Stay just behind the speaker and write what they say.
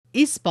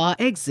Ispa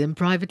Exim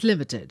Pvt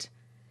Ltd.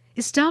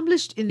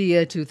 Established in the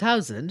year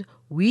 2000,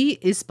 we,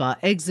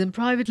 Ispa Exim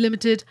Pvt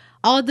Ltd,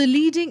 are the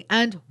leading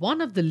and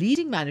one of the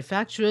leading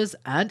manufacturers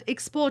and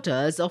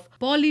exporters of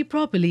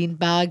polypropylene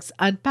bags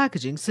and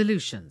packaging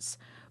solutions.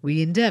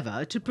 We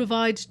endeavour to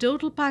provide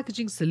total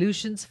packaging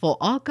solutions for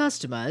our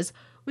customers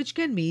which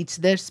can meet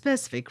their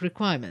specific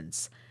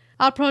requirements.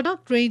 Our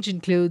product range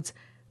includes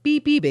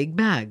PP big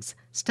bags,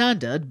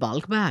 standard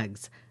bulk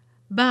bags,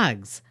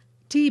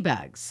 tea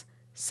bags,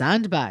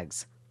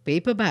 sandbags,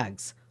 paper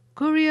bags,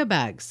 courier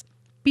bags,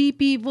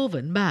 PP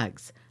woven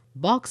bags,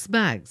 box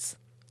bags,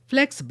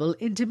 flexible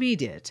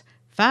intermediate,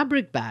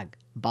 fabric bag,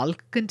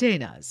 bulk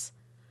containers.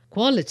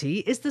 Quality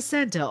is the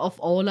center of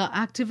all our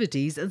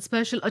activities and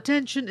special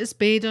attention is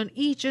paid on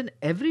each and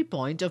every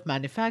point of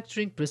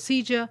manufacturing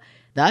procedure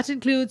that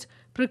includes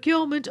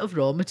procurement of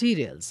raw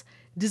materials,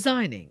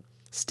 designing,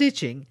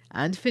 stitching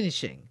and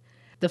finishing.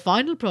 The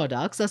final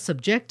products are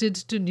subjected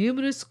to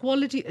numerous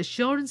quality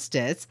assurance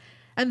tests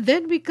and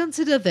then we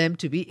consider them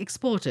to be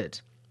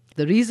exported.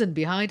 The reason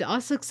behind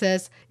our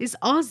success is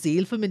our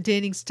zeal for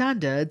maintaining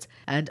standards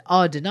and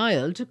our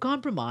denial to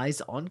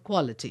compromise on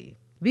quality.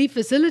 We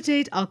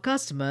facilitate our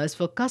customers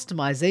for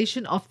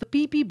customization of the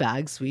PP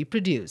bags we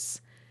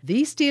produce.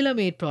 These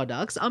tailor-made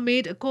products are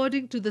made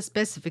according to the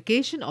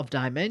specification of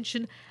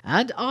dimension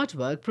and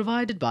artwork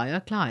provided by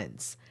our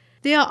clients.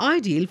 They are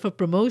ideal for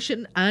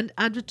promotion and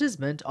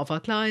advertisement of our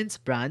client's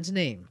brand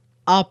name.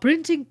 Our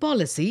printing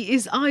policy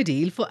is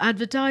ideal for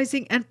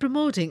advertising and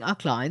promoting our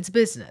client's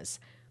business.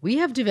 We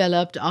have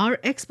developed our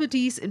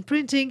expertise in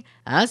printing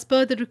as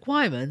per the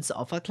requirements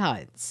of our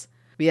clients.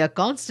 We are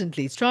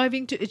constantly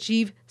striving to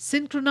achieve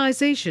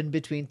synchronization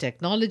between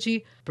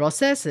technology,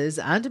 processes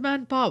and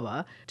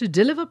manpower to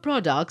deliver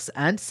products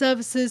and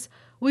services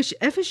which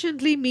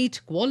efficiently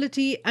meet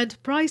quality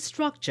and price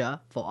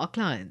structure for our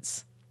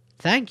clients.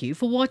 Thank you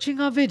for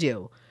watching our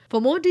video. For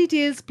more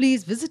details,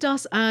 please visit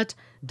us at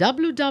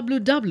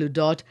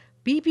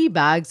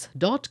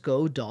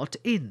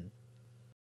www.ppbags.co.in.